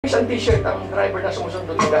isang t-shirt ang driver na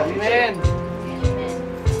sumusunod ng galit. Amen.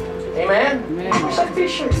 Amen? Amen. Isang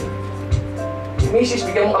t-shirt. Misis,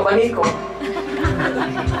 bigyan mong abaniko.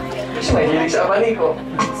 Kasi may hilig sa abaniko.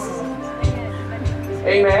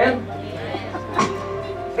 Amen?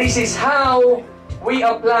 This is how we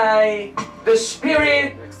apply the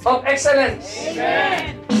spirit of excellence.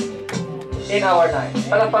 Amen. In our life.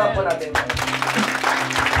 Palakpakan po natin.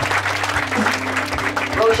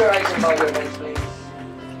 Close your eyes and bow your heads, please.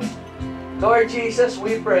 Lord Jesus,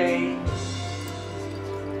 we pray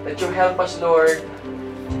that you help us, Lord,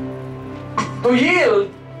 to yield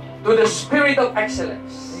to the spirit of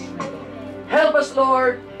excellence. Help us,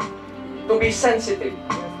 Lord, to be sensitive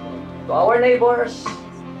to our neighbors,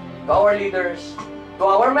 to our leaders, to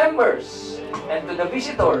our members, and to the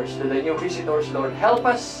visitors, to the new visitors, Lord. Help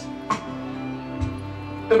us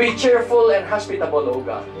to be cheerful and hospitable, O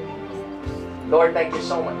God. Lord, thank you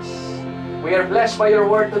so much. We are blessed by your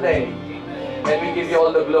word today. And we give you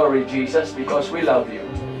all the glory, Jesus, because we love you.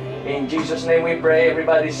 In Jesus' name we pray.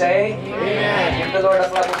 Everybody say, Amen. Give the Lord a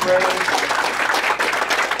clap of praise.